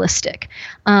materialistic.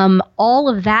 All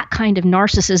of that kind of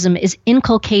narcissism is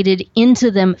inculcated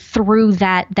into them through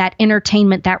that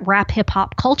entertainment, that rap hip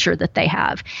hop culture that they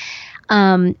have.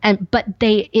 But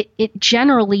it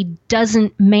generally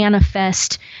doesn't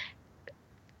manifest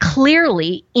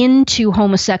clearly into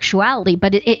homosexuality,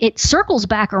 but it circles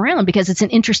back around, because it's an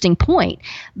interesting point.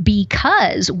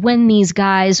 Because when these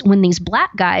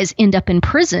black guys end up in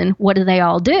prison, what do they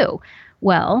all do?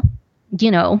 Well,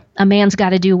 a man's got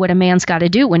to do what a man's got to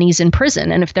do when he's in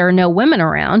prison. And if there are no women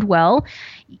around, well,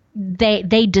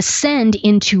 they descend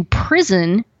into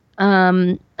prison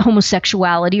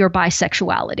homosexuality or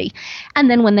bisexuality.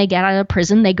 And then when they get out of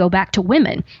prison, they go back to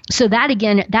women. So that,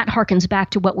 again, that harkens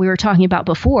back to what we were talking about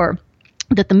before,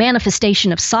 that the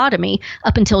manifestation of sodomy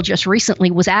up until just recently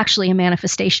was actually a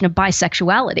manifestation of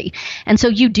bisexuality. And so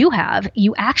you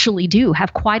actually do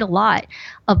have quite a lot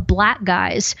of black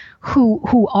guys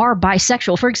who are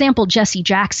bisexual. For example, Jesse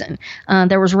Jackson.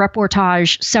 There was a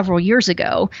reportage several years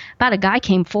ago about a guy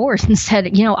came forward and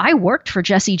said, I worked for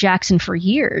Jesse Jackson for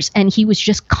years, and he was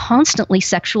just constantly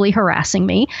sexually harassing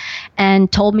me,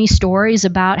 and told me stories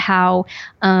about how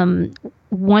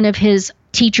one of his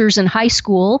teachers in high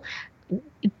school,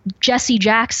 Jesse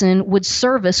Jackson, would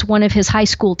service one of his high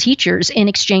school teachers in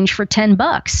exchange for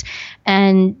 $10.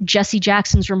 And Jesse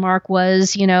Jackson's remark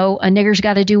was, a nigger's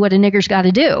got to do what a nigger's got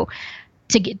to do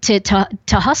to get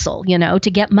to hustle,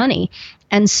 to get money.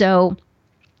 And so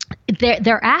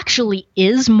there actually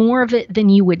is more of it than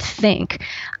you would think.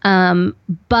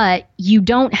 But you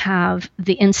don't have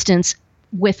the instance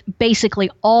with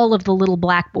basically all of the little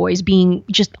black boys being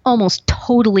just almost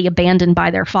totally abandoned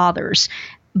by their fathers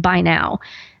by now.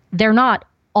 They're not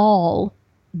all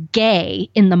gay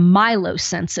in the Milo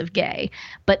sense of gay,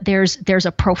 but there's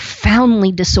a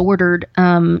profoundly disordered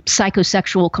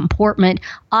psychosexual comportment.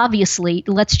 Obviously,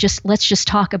 let's just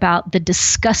talk about the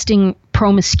disgusting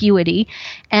promiscuity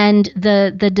and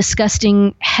the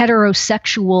disgusting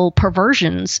heterosexual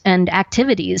perversions and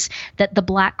activities that the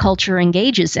black culture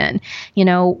engages in.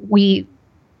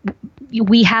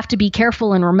 we have to be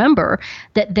careful and remember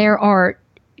that there are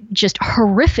just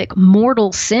horrific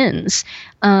mortal sins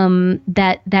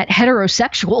that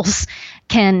heterosexuals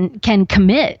can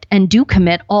commit and do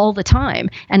commit all the time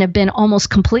and have been almost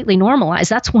completely normalized.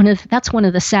 That's one of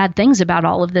the sad things about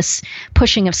all of this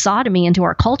pushing of sodomy into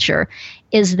our culture,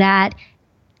 is that,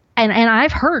 and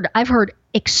I've heard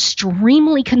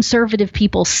extremely conservative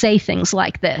people say things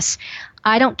like this: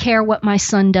 I don't care what my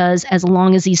son does as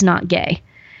long as he's not gay.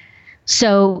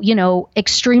 So,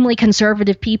 extremely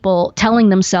conservative people telling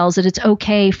themselves that it's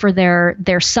okay for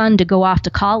their son to go off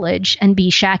to college and be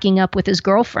shacking up with his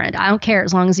girlfriend. I don't care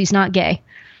as long as he's not gay.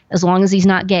 As long as he's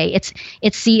not gay. It's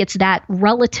that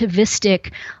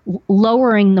relativistic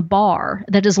lowering the bar,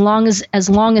 that as long as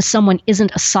someone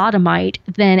isn't a sodomite,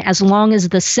 then as long as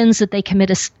the sins that they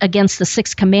commit against the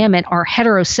sixth commandment are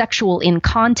heterosexual in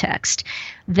context,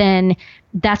 then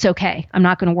that's okay. I'm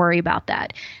not going to worry about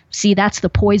that. See, that's the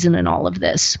poison in all of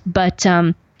this. But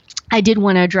I did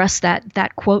want to address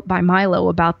that quote by Milo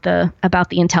about the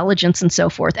intelligence and so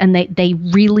forth. And they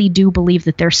really do believe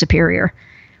that they're superior.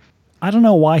 I don't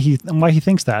know why he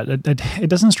thinks that. It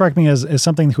doesn't strike me as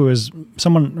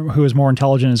someone who is more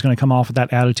intelligent is going to come off with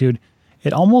that attitude.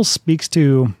 It almost speaks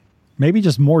to maybe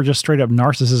just straight up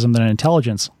narcissism than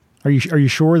intelligence. Are you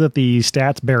sure that the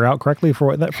stats bear out correctly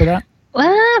for that?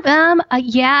 Well,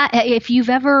 yeah. If you've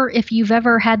ever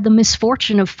had the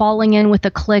misfortune of falling in with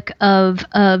a clique of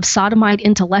sodomite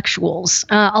intellectuals,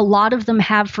 a lot of them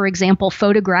have, for example,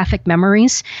 photographic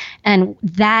memories, and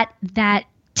that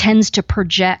tends to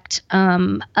project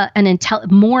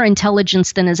more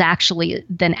intelligence than actually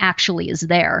is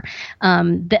there.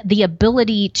 The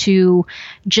ability to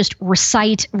just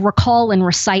recall and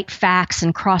recite facts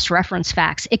and cross-reference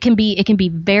facts, it can be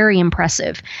very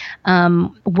impressive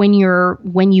when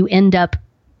you end up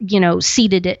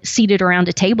seated around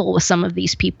a table with some of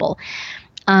these people.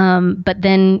 But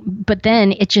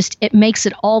then it makes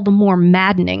it all the more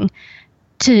maddening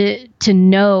to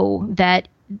know that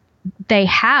they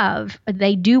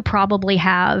do probably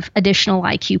have additional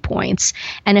IQ points.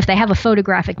 And if they have a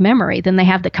photographic memory, then they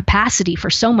have the capacity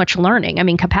for so much learning. I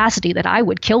mean, capacity that I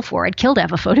would kill for. I'd kill to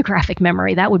have a photographic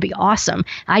memory. That would be awesome.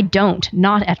 I don't,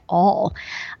 not at all.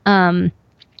 And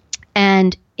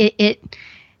it's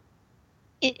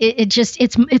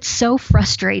so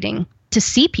frustrating to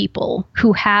see people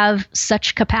who have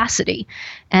such capacity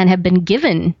and have been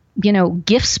given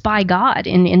gifts by God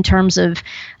in terms of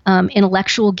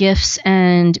intellectual gifts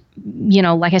and,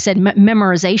 like I said,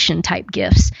 memorization type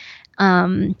gifts.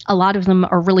 A lot of them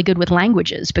are really good with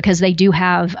languages because they do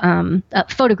have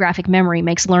photographic memory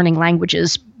makes learning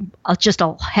languages just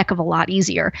a heck of a lot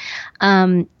easier.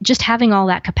 Just having all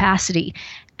that capacity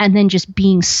and then just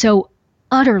being so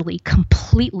utterly,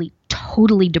 completely,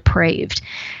 totally depraved.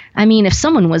 I mean, if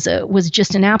someone was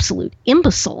just an absolute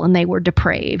imbecile and they were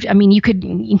depraved, I mean, you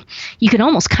could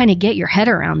almost kind of get your head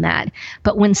around that.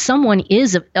 But when someone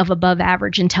is of above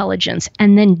average intelligence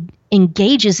and then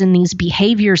engages in these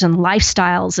behaviors and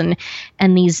lifestyles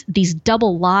and these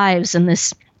double lives and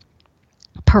this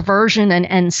perversion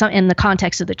and some in the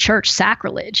context of the church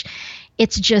sacrilege,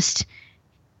 it's just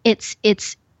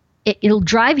it'll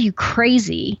drive you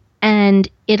crazy, and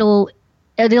it'll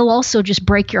also just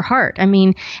break your heart. I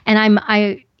mean, and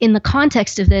I in the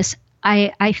context of this,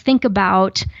 I think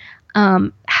about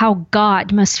how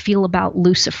God must feel about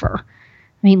Lucifer. I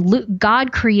mean,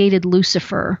 God created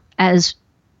Lucifer as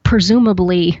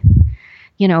presumably,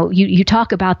 you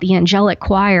talk about the angelic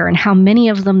choir and how many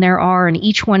of them there are, and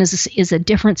each one is a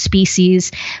different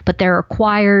species, but there are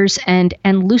choirs, and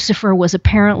Lucifer was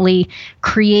apparently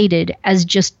created as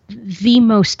just the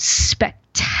most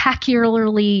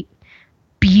spectacularly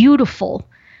beautiful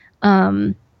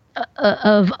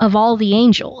of all the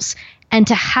angels. And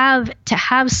to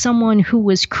have someone who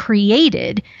was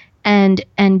created and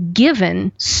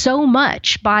given so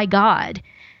much by God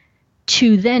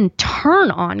to then turn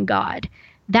on God,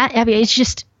 that, I mean, it's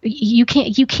just you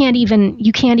can't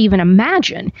even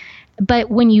imagine.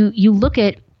 But when you look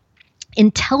at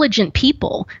intelligent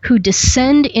people who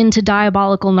descend into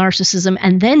diabolical narcissism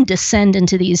and then descend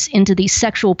into these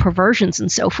sexual perversions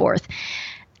and so forth,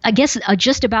 I guess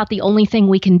just about the only thing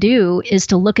we can do is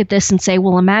to look at this and say,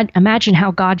 well, imagine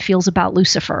how God feels about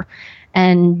Lucifer.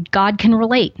 And God can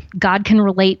relate. God can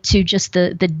relate to just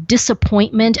the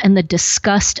disappointment and the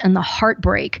disgust and the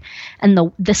heartbreak and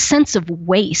the sense of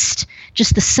waste,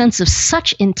 just the sense of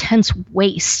such intense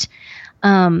waste,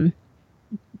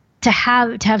 to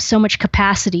have so much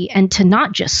capacity and to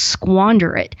not just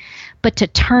squander it, but to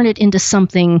turn it into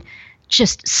something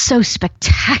just so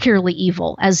spectacularly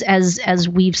evil, as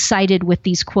we've cited with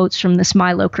these quotes from this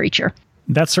Milo creature.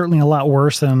 That's certainly a lot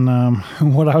worse than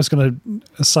what I was going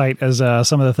to cite as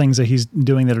some of the things that he's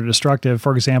doing that are destructive.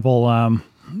 For example,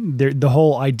 the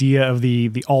whole idea of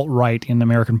the alt-right in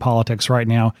American politics right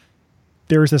now.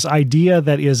 There's this idea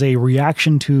that is a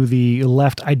reaction to the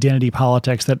left identity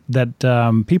politics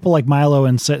that people like Milo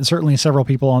and certainly several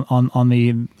people on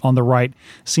the right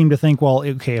seem to think, well,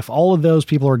 okay, if all of those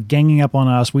people are ganging up on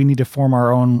us, we need to form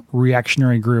our own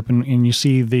reactionary group. And you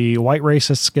see the white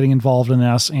racists getting involved in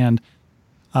this, and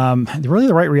really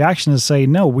the right reaction is to say,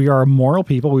 no, we are moral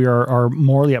people. We are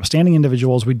morally upstanding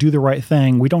individuals. We do the right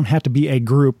thing. We don't have to be a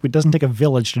group. It doesn't take a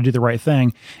village to do the right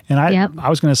thing. And I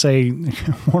was going to say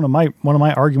one of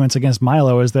my arguments against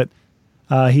Milo is that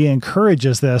he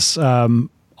encourages this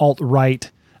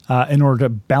alt-right in order to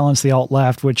balance the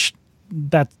alt-left, which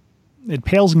it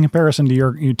pales in comparison to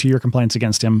your complaints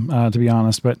against him, to be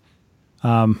honest. But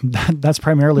that's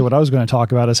primarily what I was going to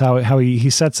talk about, is how he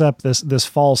sets up this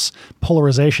false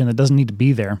polarization that doesn't need to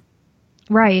be there.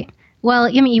 Right. Well,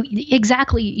 I mean,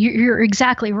 you're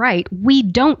exactly right. We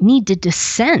don't need to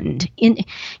descend in,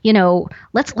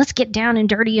 let's get down and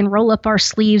dirty and roll up our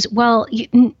sleeves. Well,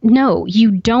 no,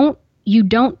 you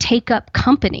don't take up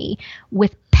company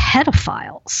with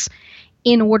pedophiles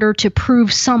in order to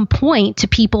prove some point to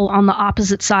people on the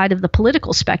opposite side of the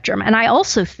political spectrum. And I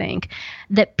also think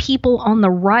that people on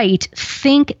the right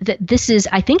think that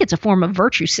I think it's a form of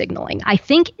virtue signaling. I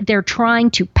think they're trying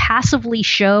to passively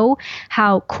show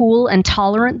how cool and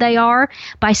tolerant they are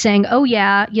by saying, oh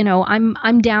yeah,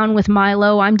 I'm down with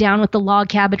Milo, I'm down with the log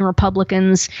cabin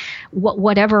Republicans,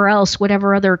 whatever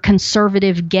other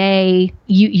conservative gay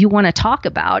you want to talk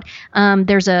about.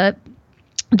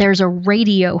 There's a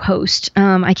radio host,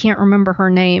 I can't remember her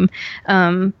name,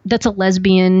 that's a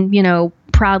lesbian,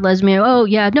 proud lesbian. Oh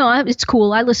yeah, no, it's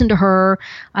cool. I listen to her.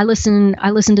 I listen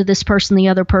to this person, the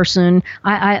other person.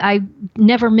 I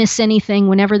never miss anything.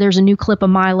 Whenever there's a new clip of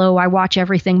Milo, I watch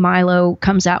everything Milo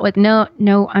comes out with. No,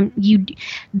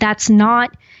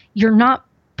 you're not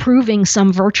proving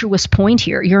some virtuous point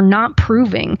here. You're not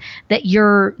proving that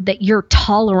you're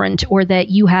tolerant, or that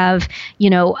you have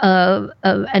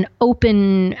an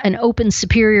open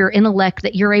superior intellect,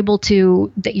 that you're able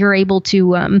to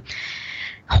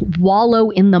wallow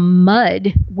in the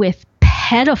mud with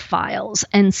pedophiles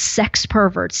and sex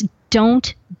perverts.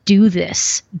 Don't do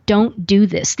this. Don't do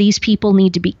this. These people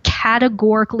need to be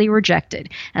categorically rejected.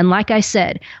 And like I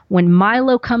said, when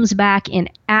Milo comes back in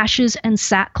ashes and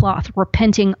sackcloth,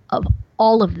 repenting of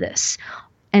all of this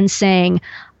and saying,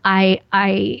 I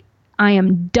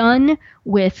am done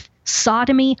with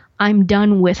sodomy. I'm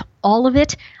done with all of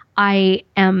it. I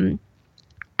am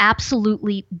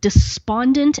absolutely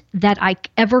despondent that I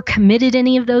ever committed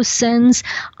any of those sins.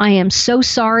 I am so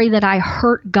sorry that I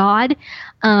hurt God.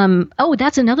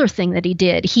 That's another thing that he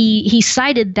did. He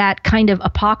cited that kind of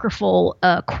apocryphal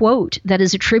quote that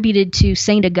is attributed to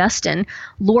St. Augustine,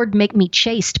 "Lord, make me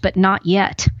chaste, but not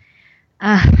yet."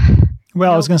 I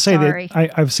was going to say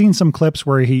that I've seen some clips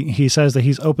where he says that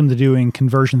he's open to doing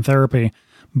conversion therapy,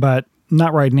 but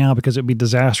not right now because it'd be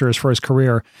disastrous for his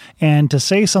career. And to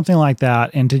say something like that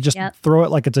and to just throw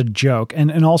it like it's a joke,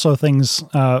 and also things,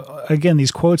 again, these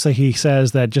quotes that he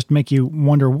says that just make you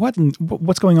wonder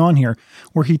what's going on here,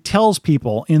 where he tells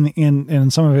people in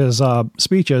some of his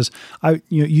speeches,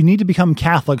 you need to become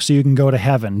Catholic so you can go to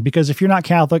heaven, because if you're not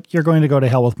Catholic, you're going to go to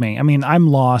hell with me. I mean, I'm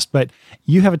lost, but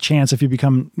you have a chance if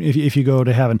you go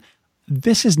to heaven.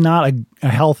 This is not a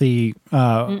healthy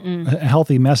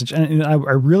message. And I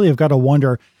really have got to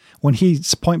wonder, when he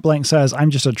point blank says, I'm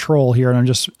just a troll here and I'm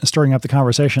just stirring up the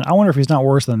conversation, I wonder if he's not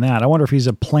worse than that. I wonder if he's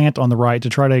a plant on the right to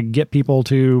try to get people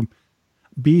to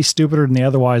be stupider than they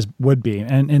otherwise would be.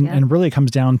 And really it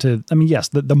comes down to, I mean, yes,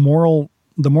 the moral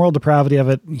depravity of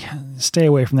it, stay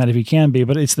away from that if you can be,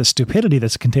 but it's the stupidity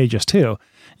that's contagious too.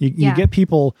 You get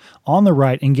people on the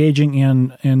right engaging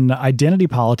in identity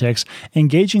politics,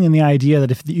 engaging in the idea that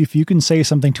if you can say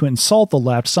something to insult the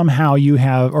left, somehow you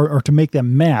have, or to make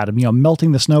them mad,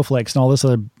 melting the snowflakes and all this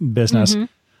other business.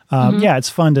 Mm-hmm. It's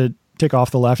fun to tick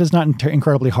off the left. It's not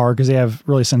incredibly hard because they have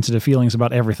really sensitive feelings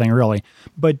about everything, really.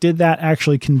 But did that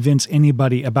actually convince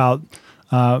anybody about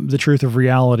the truth of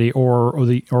reality, or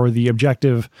the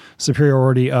objective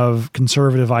superiority of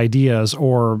conservative ideas,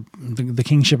 or the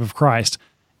kingship of Christ?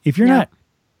 If you're not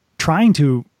trying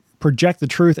to project the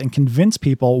truth and convince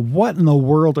people, what in the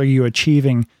world are you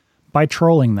achieving by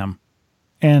trolling them?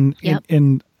 And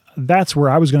that's where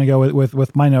I was going to go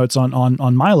with my notes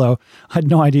on Milo. I had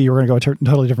no idea you were going to go a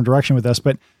totally different direction with this,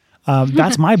 but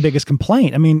that's my biggest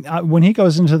complaint. I mean, when he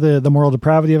goes into the moral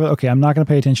depravity of it, okay, I'm not going to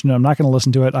pay attention to it. I'm not going to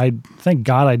listen to it. I thank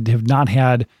God I have not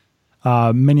had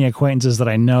many acquaintances that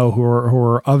I know who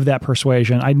are of that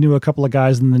persuasion. I knew a couple of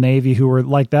guys in the Navy who were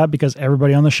like that because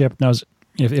everybody on the ship knows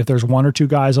if there's one or two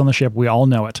guys on the ship, we all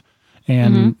know it,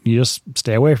 and you just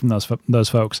stay away from those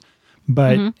folks.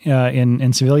 But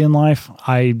in civilian life,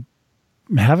 I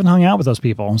haven't hung out with those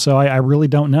people, so I really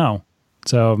don't know.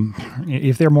 So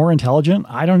if they're more intelligent,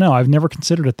 I don't know. I've never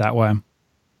considered it that way.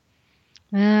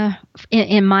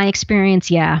 In my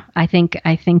experience, yeah, I think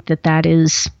that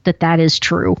is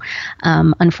true,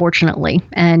 unfortunately.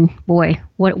 And boy,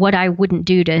 what I wouldn't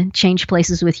do to change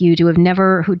places with you, to have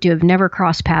never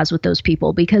crossed paths with those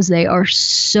people, because they are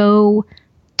so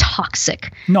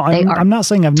toxic. No, I'm not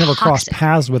saying I've never crossed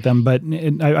paths with them, but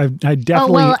I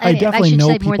definitely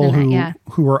know people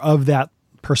who are of that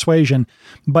persuasion.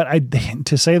 But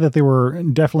to say that they were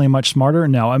definitely much smarter,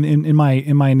 no. I mean, in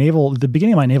my naval, the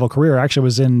beginning of my naval career actually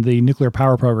was in the nuclear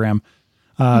power program.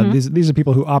 These are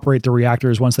people who operate the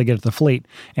reactors once they get to the fleet,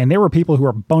 and there were people who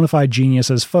are bona fide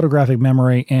geniuses, photographic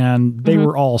memory, and they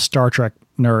were all Star Trek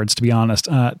nerds, to be honest.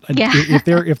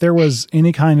 If there was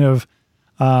any kind of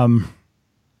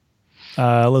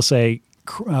let's say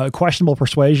questionable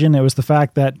persuasion, it was the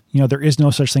fact that there is no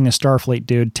such thing as Starfleet,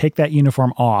 dude. Take that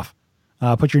uniform off.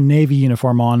 Put your Navy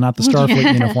uniform on, not the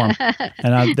Starfleet uniform.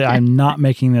 And I'm not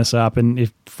making this up. And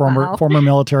if former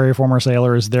military, former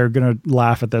sailors, they're going to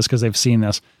laugh at this because they've seen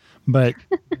this. But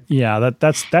yeah,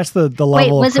 that's the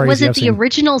level of crazy. Was it the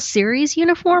original series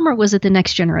uniform, or was it the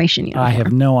Next Generation uniform? I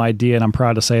have no idea, and I'm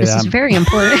proud to say this is very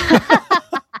important.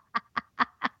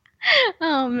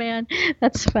 Oh man,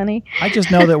 that's funny. I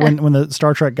just know that when the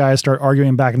Star Trek guys start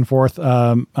arguing back and forth,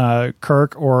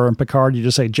 Kirk or Picard, you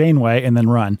just say Janeway and then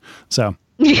run. So,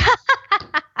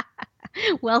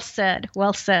 well said.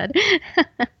 Well said.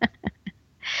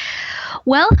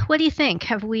 Well, what do you think?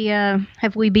 Have we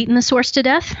beaten the source to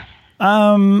death?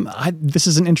 This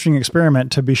is an interesting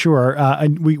experiment, to be sure.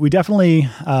 We definitely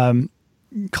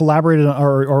collaborated,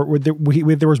 or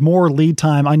there was more lead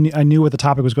time. I knew what the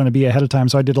topic was going to be ahead of time,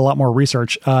 so I did a lot more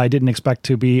research. I didn't expect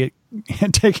to be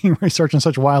taking research in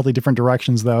such wildly different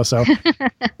directions, though. So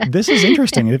this is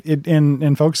interesting.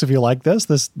 And folks, if you like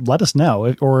this, let us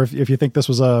know. Or if you think this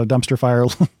was a dumpster fire,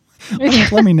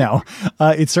 let me know.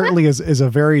 It certainly is a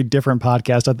very different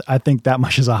podcast. I think that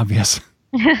much is obvious.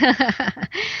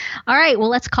 All right, well,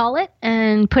 let's call it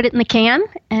and put it in the can,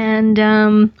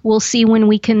 and we'll see when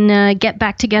we can get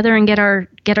back together and get our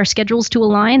schedules to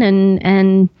align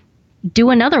and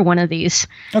do another one of these.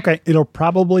 Okay, it'll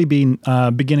probably be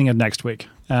beginning of next week.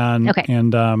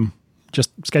 And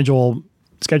just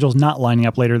schedule's not lining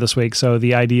up later this week, so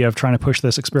the idea of trying to push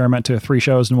this experiment to 3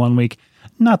 shows in 1 week,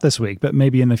 not this week, but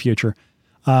maybe in the future.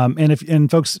 And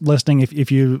folks listening,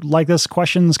 if you like this,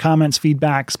 questions, comments,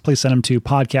 feedbacks, please send them to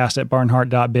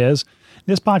podcast@barnhart.biz.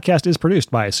 This podcast is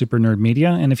produced by Super Nerd Media.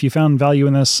 And if you found value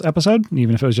in this episode,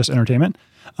 even if it was just entertainment,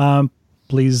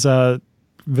 please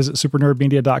visit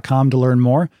supernerdmedia.com to learn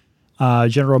more.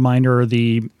 General reminder,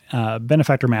 the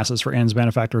benefactor masses for AND's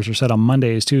benefactors are set on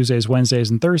Mondays, Tuesdays,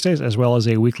 Wednesdays, and Thursdays, as well as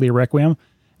a weekly requiem.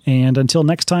 And until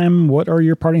next time, what are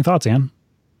your parting thoughts, Ann?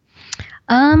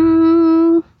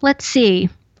 Let's see.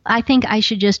 I think I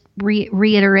should just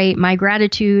reiterate my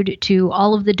gratitude to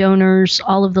all of the donors,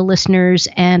 all of the listeners,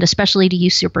 and especially to you,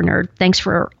 Super Nerd. Thanks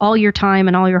for all your time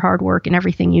and all your hard work and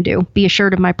everything you do. Be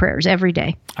assured of my prayers every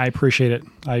day. I appreciate it.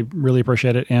 I really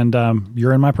appreciate it. And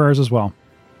you're in my prayers as well.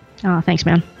 Oh, thanks,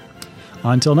 man.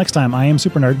 Until next time, I am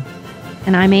Super Nerd.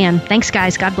 And I'm Ann. Thanks,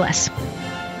 guys. God bless.